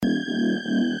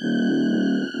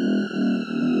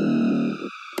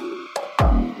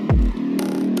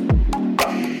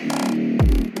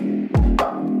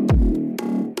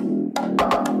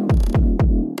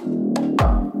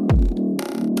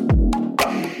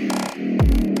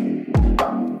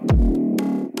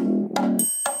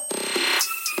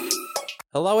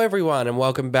Hello, everyone, and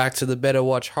welcome back to the Better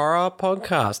Watch Horror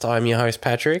podcast. I'm your host,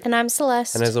 Patrick. And I'm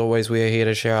Celeste. And as always, we are here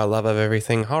to share our love of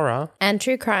everything horror. And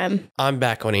true crime. I'm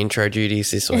back on intro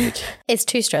duties this week. It's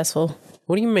too stressful.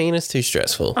 What do you mean it's too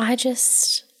stressful? I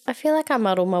feel like I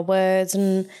muddle my words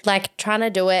and like trying to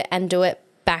do it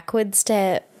backwards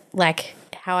to like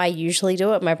how I usually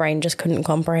do it. My brain just couldn't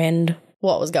comprehend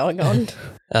what was going on.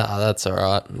 Oh, that's all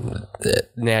right.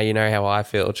 Now you know how I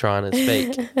feel trying to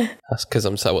speak. That's because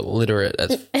I'm so illiterate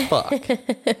as fuck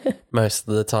most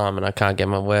of the time and I can't get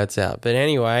my words out. But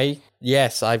anyway,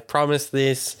 yes, I promised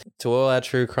this to all our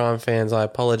true crime fans. I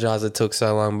apologize it took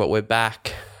so long, but we're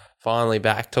back. Finally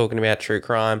back talking about true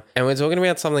crime. And we're talking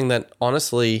about something that,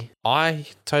 honestly, I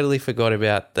totally forgot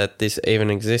about that this even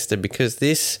existed because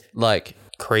this,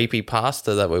 creepy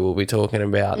pasta that we will be talking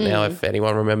about. Now, if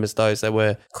anyone remembers those, there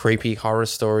were creepy horror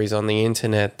stories on the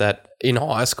internet that in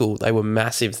high school, they were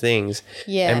massive things.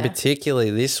 Yeah. And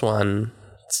particularly this one,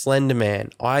 Slender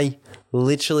Man. I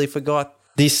literally forgot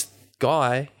this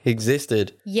guy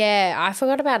existed. Yeah, I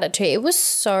forgot about it too. It was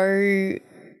so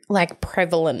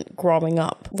prevalent growing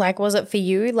up. Was it for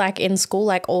you? In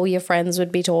school, all your friends would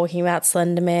be talking about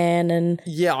Slender Man and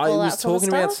yeah, I was talking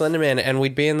about Slender Man, and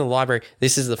we'd be in the library.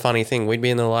 This is the funny thing. We'd be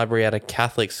in the library at a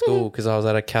Catholic school because I was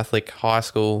at a Catholic high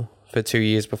school for 2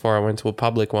 years before I went to a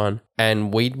public one.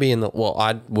 And we'd be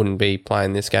I wouldn't be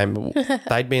playing this game, but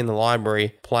they'd be in the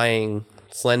library playing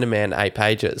Slender Man 8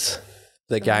 Pages.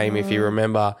 The game, if you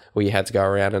remember, where you had to go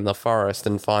around in the forest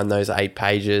and find those 8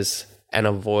 pages and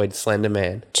avoid Slender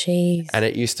Man. Jeez. And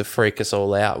it used to freak us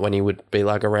all out when he would be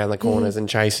around the corners and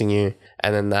chasing you.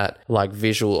 And then that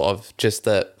visual of just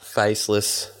the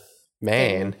faceless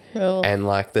man and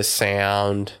the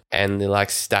sound and the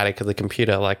static of the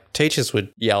computer. Teachers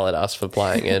would yell at us for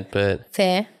playing it, but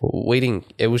fair. We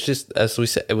didn't. It was just, as we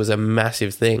said, it was a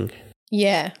massive thing.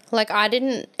 Yeah. I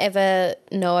didn't ever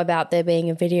know about there being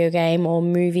a video game or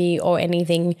movie or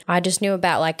anything. I just knew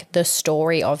about the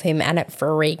story of him and it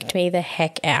freaked me the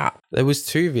heck out. There was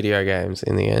 2 video games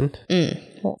in the end.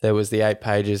 There was the 8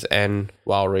 Pages, and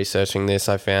while researching this,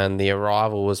 I found The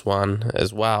Arrival was one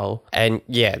as well. And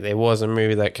yeah, there was a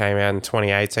movie that came out in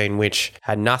 2018 which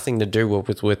had nothing to do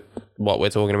with what we're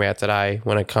talking about today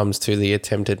when it comes to the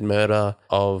attempted murder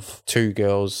of 2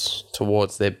 girls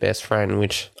towards their best friend,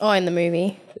 which... Oh, in the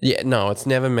movie? Yeah, no, it's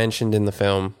never mentioned in the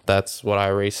film. That's what I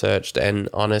researched. And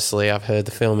honestly, I've heard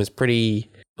the film is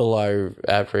pretty below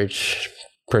average,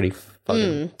 pretty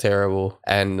fucking terrible,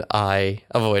 and I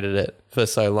avoided it for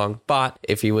so long. But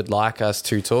if you would like us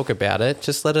to talk about it,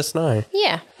 just let us know.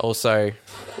 Yeah. Also,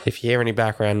 if you hear any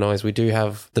background noise, we do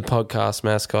have the podcast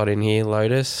mascot in here,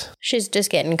 Lotus. She's just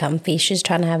getting comfy. She's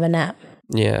trying to have a nap.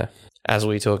 Yeah, as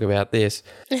we talk about this.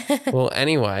 Well,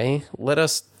 anyway, let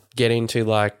us get into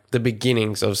the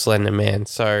beginnings of Slender Man.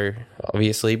 So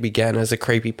obviously began as a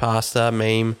creepypasta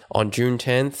meme on June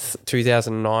 10th,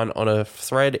 2009 on a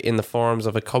thread in the forums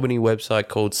of a comedy website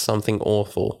called Something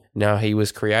Awful. Now, he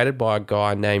was created by a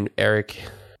guy named Eric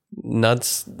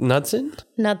Knudsen.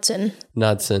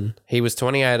 He was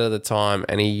 28 at the time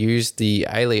and he used the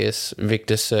alias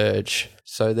Victor Surge.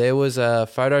 So there was a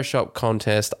Photoshop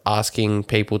contest asking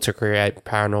people to create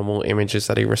paranormal images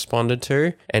that he responded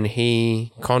to, and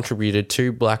he contributed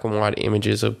 2 black and white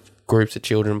images of groups of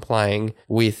children playing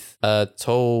with a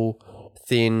tall,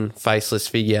 thin, faceless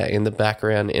figure in the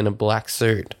background in a black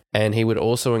suit. And he would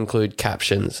also include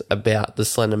captions about the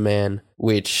Slender Man,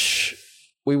 which...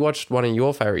 We watched one of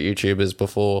your favourite YouTubers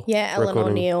before. Yeah, Ellen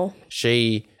O'Neill.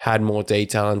 She had more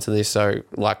detail into this, so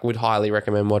would highly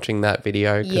recommend watching that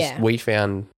video because we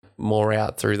found more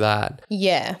out through that.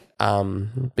 Yeah.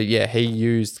 But yeah, he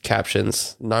used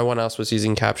captions. No one else was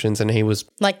using captions and he was...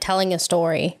 telling a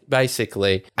story.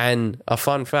 Basically. And a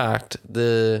fun fact,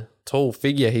 the tall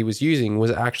figure he was using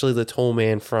was actually the tall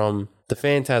man from the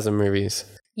Phantasm movies.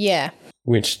 Yeah.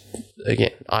 Which,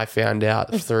 again, I found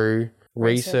out through...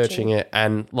 researching it,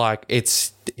 and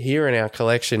it's here in our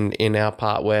collection in our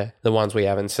part where the ones we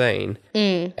haven't seen,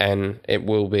 and it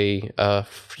will be a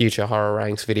future horror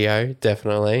ranks video,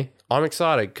 definitely. I'm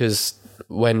excited because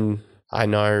when I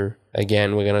know,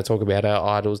 again, we're going to talk about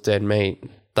our idols Dead Meat,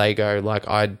 they go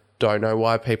I don't know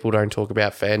why people don't talk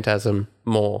about Phantasm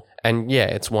more. And yeah,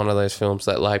 it's one of those films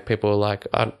that people are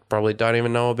I probably don't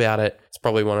even know about it. It's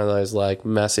probably one of those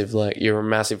massive, you're a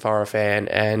massive horror fan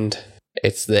and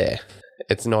it's there.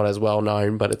 It's not as well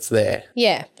known, but it's there.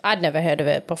 Yeah, I'd never heard of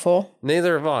it before.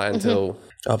 Neither have I until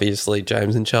obviously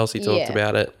James and Chelsea talked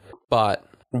about it. But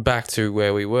back to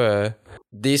where we were,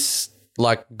 this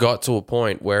got to a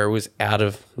point where it was out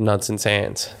of Knudsen's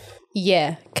hands.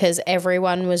 Yeah, because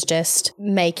everyone was just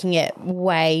making it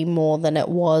way more than it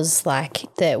was,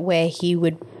 like that where he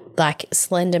would, like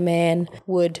Slender Man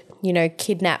would, you know,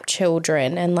 kidnap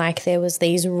children and like there was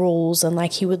these rules and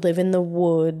like he would live in the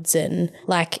woods and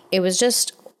like it was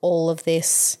just all of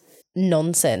this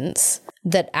nonsense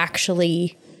that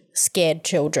actually scared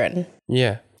children.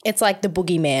 Yeah. It's like the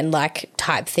boogeyman like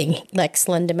type thing. Like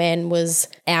Slender Man was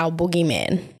our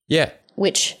boogeyman. Yeah.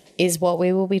 Which is what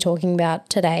we will be talking about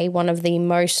today. One of the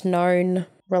most known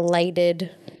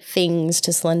related things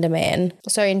to Slender Man.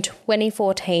 So in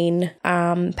 2014,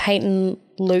 Payton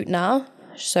Leutner,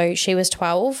 so she was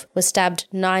 12, was stabbed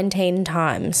 19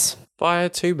 times. By her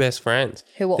two best friends.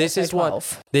 Who were also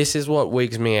 12. This is what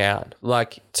wigs me out.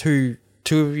 Like two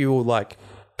of you are like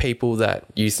people that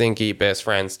you think are your best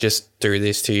friends just do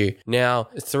this to you. Now,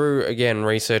 through, again,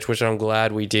 research, which I'm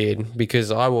glad we did,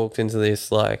 because I walked into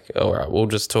this like, all right, we'll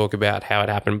just talk about how it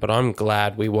happened, but I'm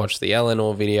glad we watched the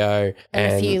Eleanor video.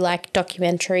 And a few like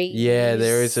documentaries. Yeah,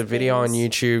 there is a video on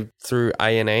YouTube through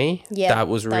A&E. Yeah, that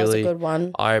was really a good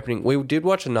one. Eye-opening. We did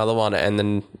watch another one and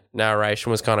the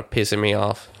narration was kind of pissing me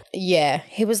off. Yeah,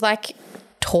 he was like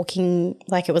talking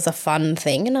like it was a fun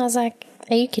thing and I was like,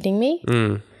 are you kidding me?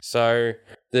 So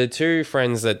the two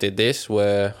friends that did this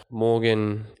were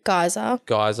Morgan Geyser.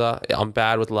 I'm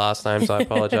bad with last names, I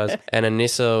apologize. And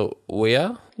Anissa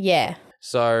Weir. Yeah.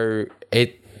 So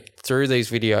through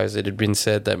these videos, it had been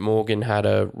said that Morgan had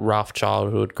a rough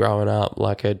childhood growing up.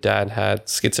 Like her dad had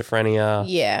schizophrenia.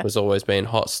 Yeah. Was always being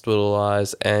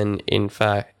hospitalized. And in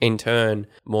turn,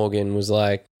 Morgan was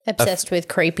like, obsessed with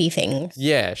creepy things.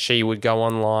 Yeah, she would go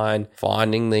online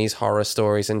finding these horror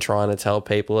stories and trying to tell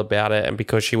people about it. And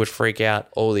because she would freak out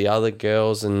all the other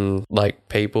girls and like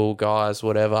people, guys,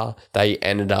 whatever, they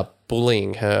ended up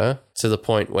bullying her to the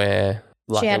point where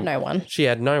like, she had no one. She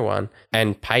had no one.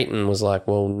 And Payton was like,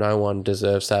 well, no one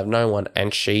deserves to have no one.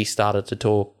 And she started to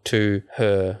talk to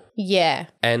her. Yeah.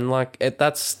 And like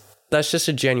that's just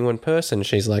a genuine person.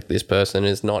 She's like, this person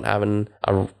is not having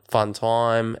a fun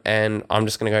time and I'm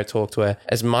just going to go talk to her.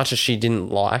 As much as she didn't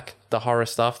like the horror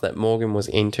stuff that Morgan was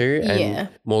into and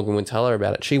Morgan would tell her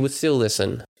about it, she would still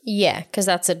listen. Yeah, because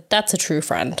that's a true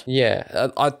friend. Yeah.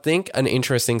 I think an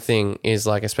interesting thing is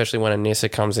like, especially when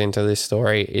Anissa comes into this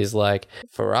story, is like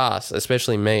for us,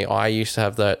 especially me, I used to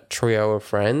have that trio of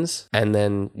friends and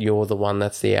then you're the one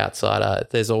that's the outsider.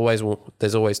 There's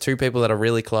always two people that are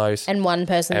really close. And one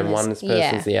person person's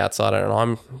the outsider. And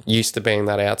I'm used to being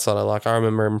that outsider. Like I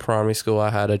remember in primary school, I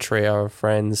had a trio of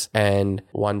friends and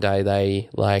one day they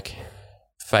like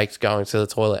faked going to the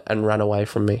toilet and ran away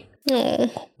from me.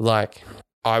 Aww. Like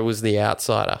I was the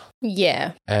outsider.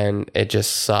 Yeah. And it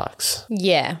just sucks.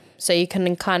 Yeah. So you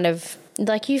can kind of,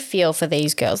 like, you feel for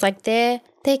these girls. Like, they're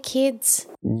kids.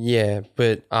 Yeah,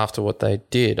 but after what they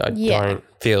did, I don't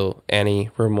feel any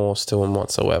remorse to them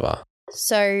whatsoever.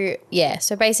 So, yeah.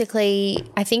 So, basically,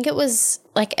 I think it was,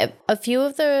 like, a few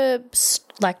of the,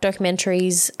 like,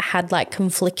 documentaries had, like,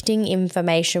 conflicting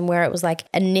information where it was, like,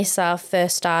 Anissa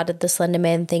first started the Slender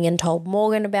Man thing and told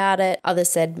Morgan about it. Others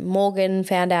said Morgan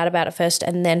found out about it first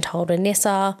and then told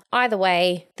Anissa. Either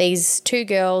way, these two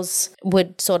girls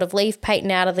would sort of leave Payton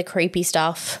out of the creepy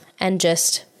stuff and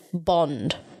just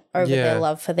bond over their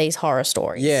love for these horror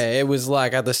stories. Yeah, it was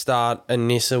like at the start,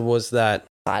 Anissa was that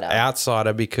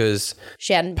outsider because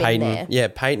she hadn't been there. Yeah,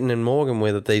 Payton and Morgan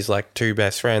were these like two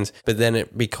best friends, but then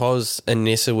because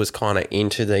Anissa was kind of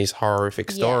into these horrific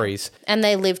stories, and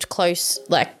they lived close,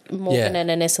 like Morgan and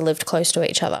Anissa lived close to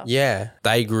each other. Yeah,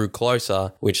 they grew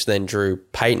closer, which then drew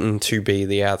Payton to be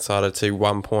the outsider. To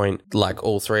one point, like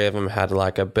all three of them had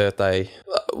like a birthday.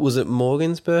 Was it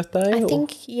Morgan's birthday? I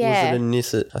think, yeah. Was it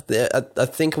Anissa? I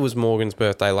think it was Morgan's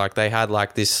birthday. Like they had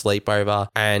like this sleepover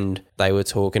and they were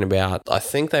talking about, I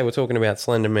think they were talking about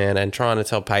Slender Man and trying to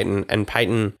tell Payton, and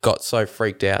Payton got so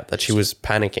freaked out that she was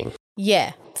panicking.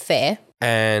 Yeah, fair.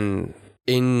 And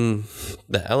in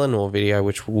the Eleanor video,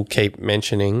 which we'll keep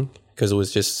mentioning because it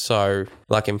was just so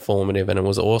like informative and it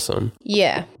was awesome.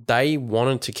 Yeah. They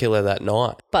wanted to kill her that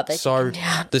night. But they So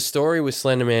the story with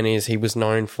Slender Man is he was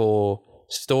known for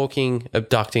stalking,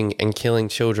 abducting and killing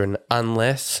children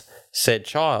unless said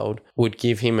child would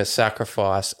give him a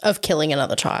sacrifice of killing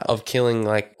another child. Of killing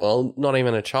not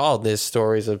even a child. There's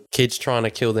stories of kids trying to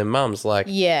kill their mums. Like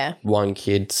one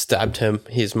kid stabbed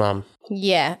his mum.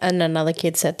 Yeah, and another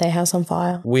kid set their house on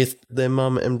fire. With their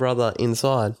mum and brother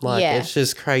inside. It's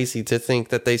just crazy to think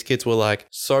that these kids were like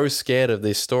so scared of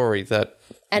this story that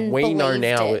we know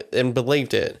now and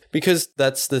believed it. Because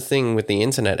that's the thing with the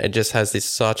internet. It just has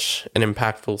such an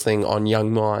impactful thing on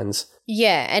young minds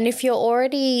Yeah, and if you're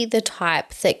already the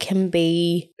type that can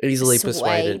be Easily swayed,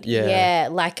 persuaded. Yeah. Yeah,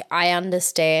 like I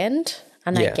understand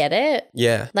and I get it.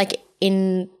 Yeah. Like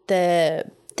in the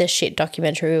shit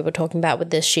documentary we were talking about with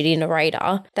the shitty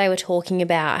narrator, they were talking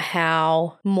about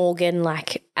how Morgan,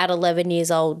 like at 11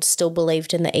 years old, still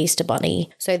believed in the Easter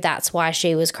Bunny. So that's why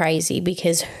she was crazy,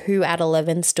 because who at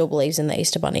 11 still believes in the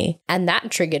Easter Bunny? And that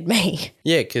triggered me.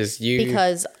 Yeah,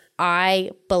 because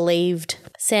I believed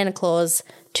Santa Claus,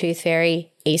 Tooth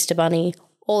Fairy, Easter Bunny,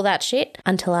 all that shit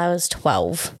until I was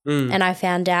 12. And I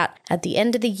found out at the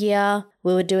end of the year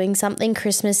we were doing something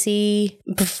Christmassy,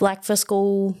 like for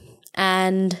school,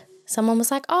 and someone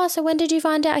was like, oh, so when did you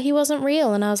find out he wasn't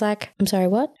real? And I was like, I'm sorry,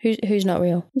 what? Who's not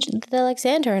real? They're like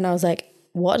Santa. And I was like,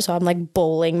 what? So I'm like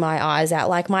bawling my eyes out.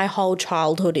 Like my whole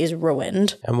childhood is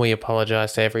ruined. And we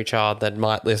apologise to every child that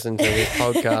might listen to this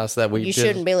podcast that we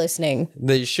shouldn't be listening.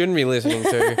 That you shouldn't be listening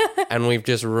to, and we've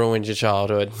just ruined your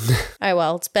childhood. Oh,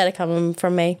 well, it's better coming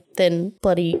from me than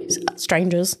bloody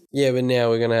strangers. Yeah, but now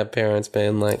we're going to have parents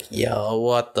being like, yo,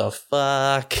 what the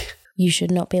fuck? You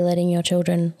should not be letting your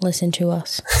children listen to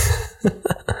us.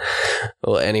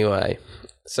 Well, anyway.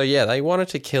 So, yeah, they wanted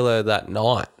to kill her that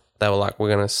night. They were like, we're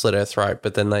going to slit her throat.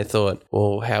 But then they thought,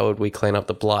 well, how would we clean up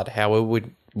the blood? How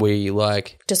would we,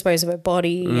 like... dispose of her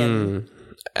body.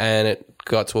 And it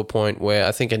got to a point where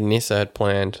I think Anissa had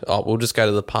planned, we'll just go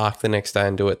to the park the next day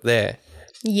and do it there.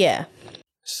 Yeah.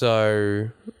 So...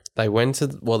 they went to,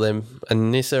 then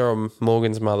Anissa or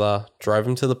Morgan's mother drove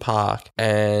them to the park,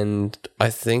 and I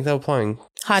think they were playing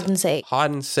hide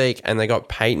and seek, and they got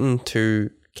Payton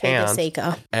to count.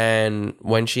 Seeker. And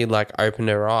when she like opened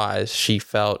her eyes, she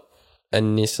felt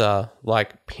Anissa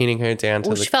like pinning her down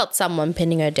to she felt someone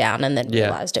pinning her down, and then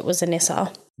realised it was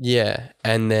Anissa. Yeah,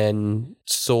 and then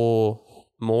saw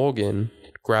Morgan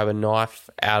grab a knife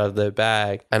out of their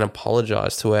bag and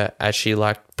apologise to her as she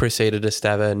like proceeded to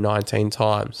stab her 19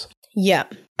 times. Yeah.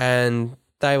 And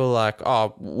they were like,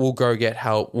 oh, we'll go get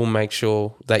help. We'll make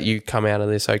sure that you come out of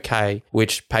this okay,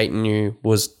 which Payton knew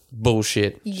was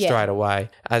bullshit straight away,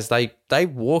 as they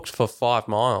walked for 5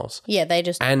 miles. Yeah, they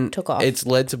just took off. It's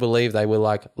led to believe they were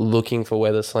like looking for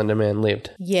where the Slender Man lived.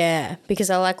 Yeah, because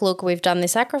they're like, look, we've done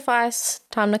this sacrifice.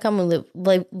 Time to come and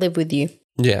live with you.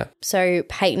 Yeah. So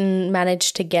Payton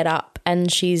managed to get up,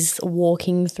 and she's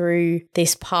walking through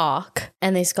this park,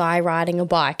 and this guy riding a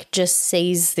bike just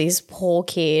sees this poor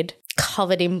kid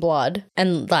covered in blood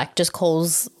and like just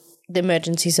calls the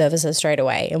emergency services straight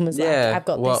away and was like, I've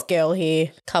got this girl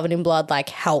here covered in blood, like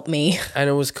help me. And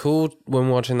it was cool when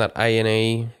watching that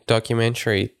A&E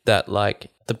documentary that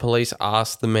like the police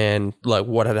asked the man like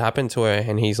what had happened to her,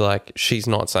 and he's like, she's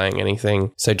not saying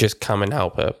anything, so just come and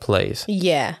help her, please.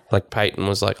 Yeah. Like Payton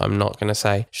was like, I'm not going to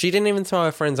say. She didn't even throw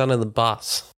her friends under the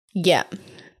bus. Yeah.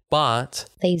 But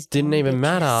these didn't even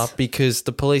matter because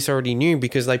the police already knew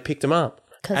because they picked them up.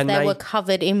 Because they were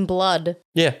covered in blood.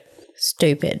 Yeah.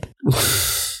 Stupid.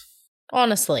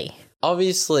 Honestly.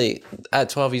 Obviously, at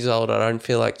 12 years old, I don't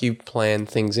feel like you plan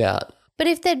things out. But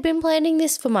if they'd been planning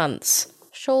this for months,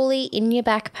 surely in your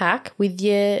backpack with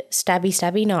your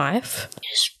stabby knife,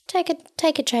 just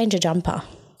take a change of jumper.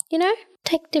 You know?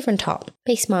 Take a different top.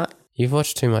 Be smart. You've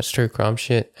watched too much true crime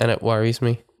shit and it worries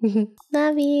me.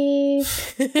 Love you.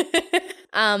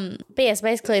 But yes,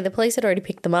 basically the police had already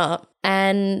picked them up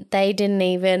and they didn't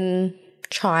even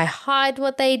try hide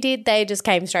what they did. They just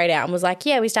came straight out and was like,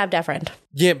 yeah, we stabbed our friend.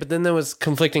 Yeah, but then there was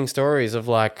conflicting stories of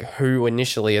like who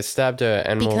initially had stabbed her,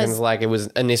 and Morgan's like, it was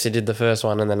Anissa did the first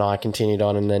one and then I continued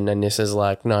on, and then Anissa's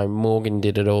like, no, Morgan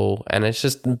did it all. And it's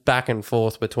just back and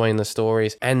forth between the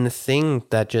stories. And the thing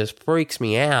that just freaks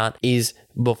me out is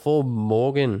before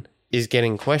Morgan is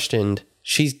getting questioned,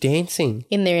 she's dancing.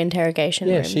 In their interrogation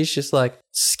room. Yeah, she's just like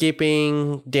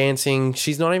skipping, dancing.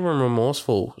 She's not even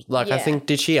remorseful. Like, I think,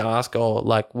 did she ask,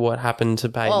 like, what happened to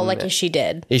Payton? Oh, like, is she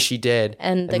dead? Is she dead?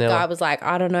 And the guy was like,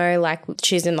 I don't know, like,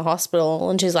 she's in the hospital.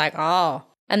 And she's like, oh.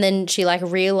 And then she, like,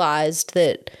 realised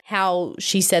that how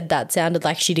she said that sounded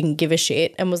like she didn't give a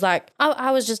shit and was like,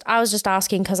 I was just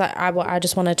asking because I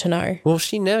just wanted to know. Well,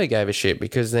 she never gave a shit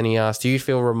because then he asked, do you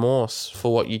feel remorse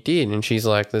for what you did? And she's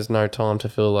like, there's no time to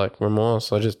feel, like,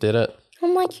 remorse. I just did it.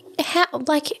 I'm like,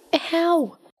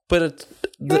 how? But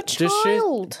you're a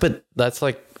child. But that's,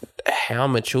 like, how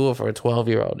mature for a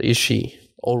 12-year-old is she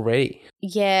already?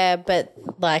 Yeah, but,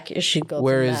 like, she got some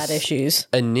bad issues.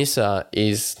 Anissa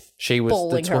is... She is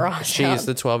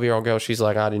the 12-year-old girl. She's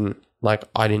like, I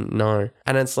didn't know.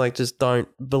 And it's like, just don't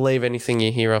believe anything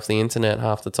you hear off the internet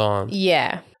half the time.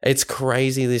 Yeah. It's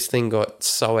crazy this thing got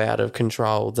so out of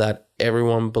control that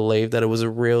everyone believed that it was a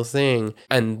real thing.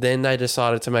 And then they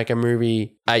decided to make a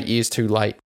movie 8 years too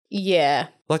late. Yeah.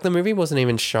 Like, the movie wasn't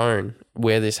even shown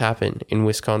where this happened in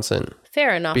Wisconsin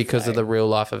Fair enough. because of the real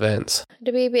life events.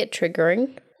 To be a bit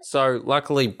triggering. So,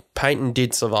 luckily, Payton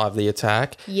did survive the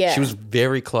attack. Yeah. She was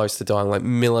very close to dying, like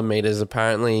millimeters.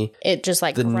 Apparently, It just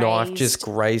like the knife just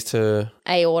grazed her.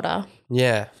 aorta.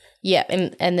 Yeah. Yeah,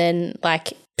 and then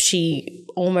like she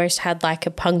almost had like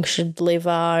a punctured liver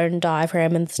and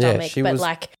diaphragm and stomach. she but was-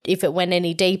 like if it went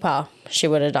any deeper, she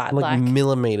would have died. Like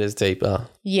millimeters deeper.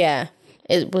 Yeah,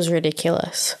 it was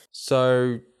ridiculous.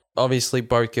 So, obviously,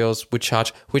 both girls were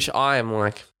charged, which I am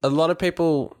like, a lot of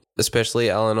people, especially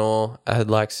Eleanor,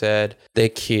 had like said they're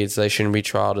kids, they shouldn't be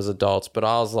tried as adults. But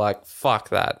I was like, fuck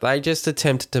that. They just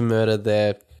attempted to murder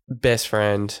their best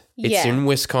friend. It's Yeah. in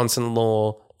Wisconsin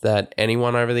law that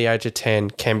anyone over the age of 10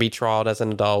 can be tried as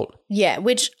an adult. Yeah,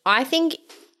 which I think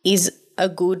is a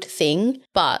good thing,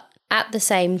 but at the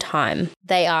same time,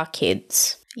 they are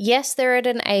kids. Yes, they're at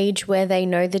an age where they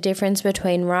know the difference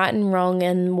between right and wrong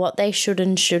and what they should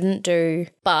and shouldn't do,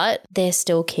 but they're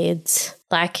still kids.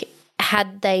 Like,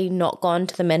 had they not gone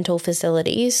to the mental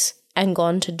facilities and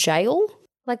gone to jail,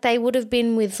 like they would have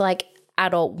been with like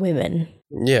adult women.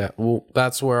 Yeah, well,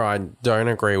 that's where I don't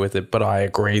agree with it, but I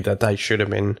agree that they should have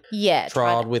been Yeah.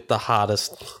 tried with the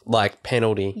hardest, like,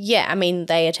 penalty. Yeah, I mean,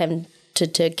 they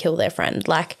attempted to kill their friend.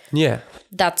 Like, Yeah.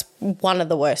 that's one of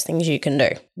the worst things you can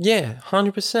do. Yeah,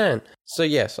 100%. So,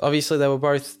 yes, obviously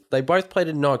they both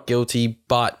pleaded not guilty,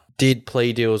 but did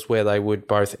plea deals where they would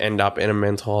both end up in a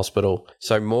mental hospital.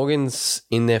 So Morgan's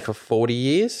in there for 40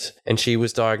 years and she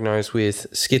was diagnosed with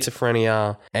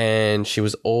schizophrenia and she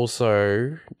was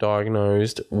also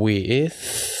diagnosed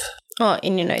with... Oh,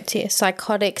 in your notes here,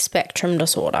 psychotic spectrum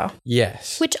disorder,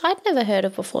 Yes. which I'd never heard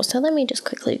of before. So let me just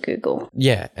quickly Google.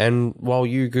 Yeah, and while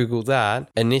you Google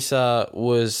that, Anissa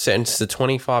was sentenced to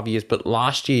 25 years, but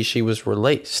last year she was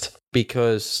released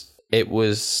because it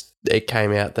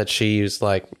came out that she was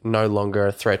like no longer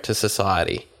a threat to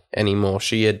society anymore.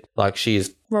 She's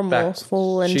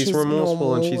Remorseful and she's remorseful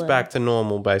normal and she's back to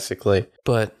normal basically.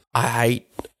 But I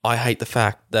hate the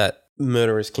fact that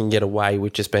murderers can get away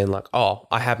with just being like, oh,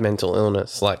 I have mental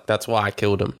illness. Like, that's why I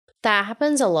killed him. That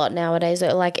happens a lot nowadays.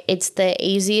 Like, it's the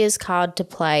easiest card to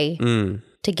play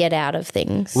to get out of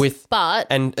things.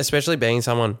 And especially being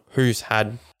someone who's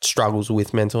had struggles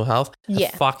with mental health,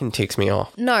 it fucking ticks me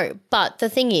off. No, but the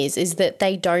thing is that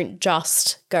they don't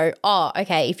just go, oh,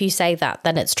 okay, if you say that,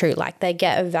 then it's true. Like, they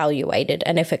get evaluated,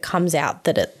 and if it comes out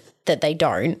that they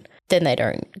don't, then they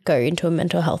don't go into a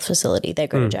mental health facility. They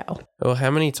go to jail. Well, how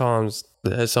many times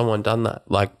has someone done that?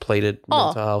 Like, pleaded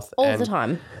mental health? All the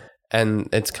time. And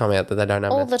it's come out that they don't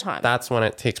have All the time. That's when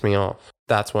it ticks me off.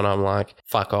 That's when I'm like,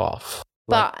 fuck off.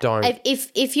 But like, don't.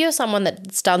 If you're someone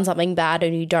that's done something bad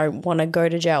and you don't want to go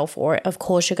to jail for it, of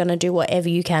course you're going to do whatever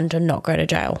you can to not go to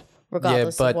jail,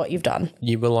 regardless of what you've done.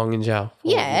 You belong in jail. for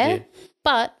what you Yeah, did.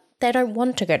 but they don't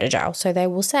want to go to jail, so they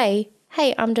will say,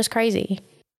 hey, I'm just crazy.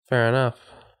 Fair enough.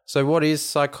 So what is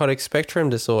psychotic spectrum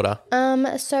disorder?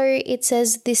 So it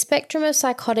says the spectrum of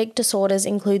psychotic disorders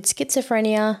includes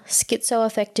schizophrenia,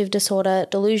 schizoaffective disorder,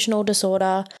 delusional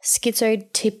disorder,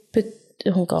 schizotypal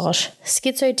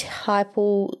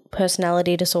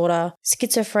personality disorder,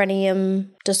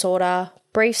 schizophrenium disorder,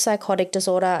 brief psychotic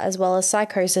disorder, as well as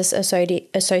psychosis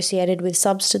associated with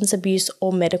substance abuse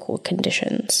or medical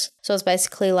conditions. So it's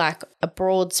basically like a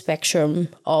broad spectrum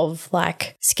of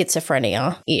like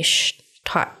schizophrenia-ish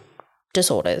type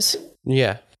disorders.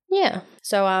 Yeah. Yeah.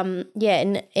 So,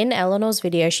 in Eleanor's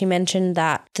video, she mentioned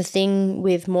that the thing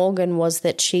with Morgan was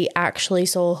that she actually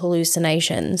saw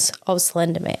hallucinations of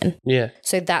Slender Man. Yeah.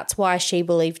 So that's why she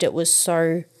believed it was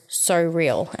so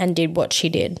real and did what she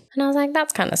did. And I was like,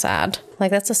 that's kind of sad.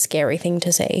 Like, that's a scary thing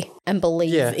to see and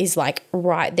believe is like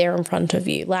right there in front of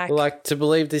you. Like to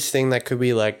believe this thing that could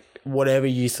be like whatever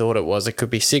you thought it was. It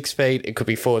could be 6 feet. It could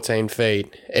be 14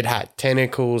 feet. It had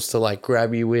tentacles to like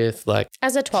grab you with. Like,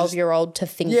 as a 12-year-old to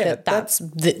think that's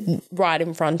right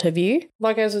in front of you.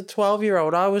 Like, as a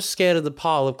 12-year-old, I was scared of the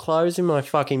pile of clothes in my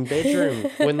fucking bedroom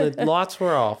when the lights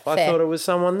were off. I thought it was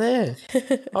someone there.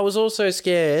 I was also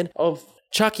scared of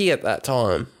Chucky at that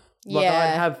time. Like,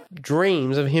 I'd have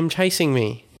dreams of him chasing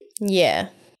me. Yeah.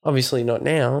 Obviously not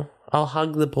now. I'll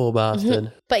hug the poor bastard.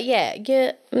 Mm-hmm. But yeah,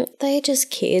 they're just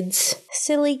kids.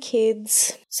 Silly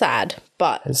kids. Sad,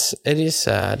 but... It is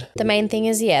sad. The main thing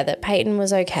is, that Payton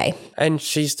was okay. And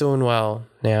she's doing well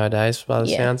nowadays, by the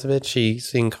sounds of it.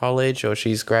 She's in college or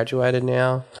she's graduated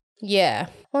now. Yeah.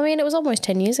 Well, I mean, it was almost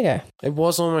 10 years ago. It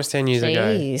was almost 10 years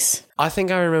ago. Jeez. I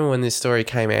think I remember when this story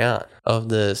came out of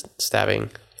the stabbing.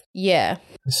 Yeah.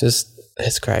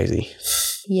 It's crazy.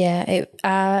 Yeah, it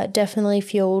definitely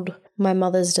fueled my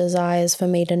mother's desires for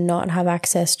me to not have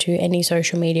access to any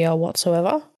social media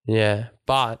whatsoever. Yeah,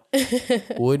 but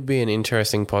would be an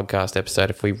interesting podcast episode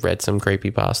if we read some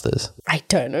creepypastas. I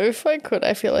don't know if I could.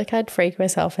 I feel like I'd freak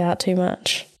myself out too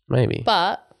much. Maybe.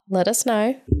 But let us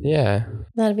know. Yeah.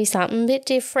 That'd be something a bit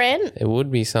different. It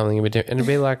would be something a bit different. It'd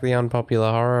be like the unpopular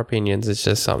horror opinions. It's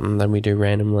just something that we do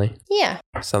randomly. Yeah.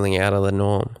 Something out of the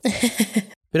norm.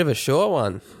 Bit of a short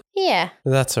one. Yeah.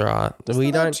 That's all right. Just we a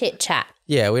little don't chit chat.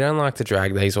 Yeah, we don't like to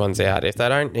drag these ones out. If they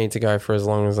don't need to go for as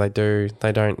long as they do,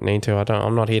 they don't need to.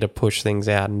 I'm not here to push things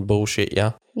out and bullshit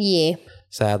you. Yeah.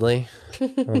 Sadly.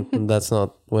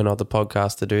 We're not the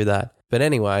podcast to do that. But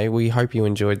anyway, we hope you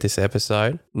enjoyed this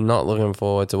episode. Not looking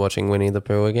forward to watching Winnie the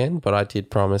Pooh again, but I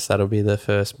did promise that'll be the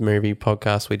first movie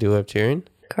podcast we do of June.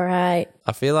 Great.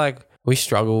 I feel like we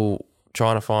struggle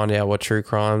trying to find out what true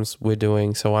crimes we're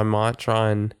doing, so I might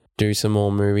try and do some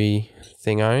more movie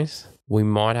thingos. We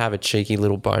might have a cheeky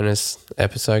little bonus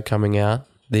episode coming out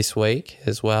this week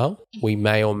as well. We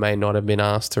may or may not have been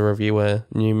asked to review a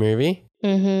new movie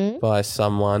by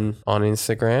someone on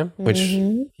Instagram, which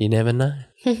you never know.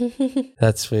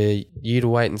 That's for you to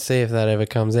wait and see if that ever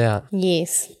comes out.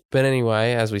 Yes. But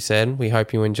anyway, as we said, we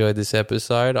hope you enjoyed this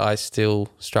episode. I still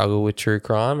struggle with true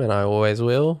crime and I always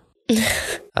will.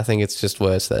 I think it's just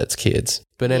worse that it's kids.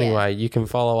 But anyway, you can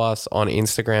follow us on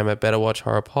Instagram at Better Watch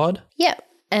Horror Pod. Yep.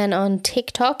 And on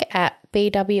TikTok at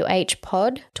BWH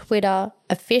Pod, Twitter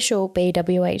official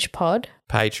BWH Pod,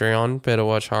 Patreon, Better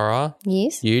Watch Horror.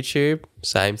 Yes. YouTube,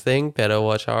 same thing, Better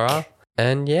Watch Horror.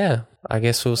 And yeah, I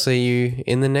guess we'll see you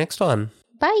in the next one.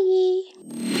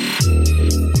 Bye.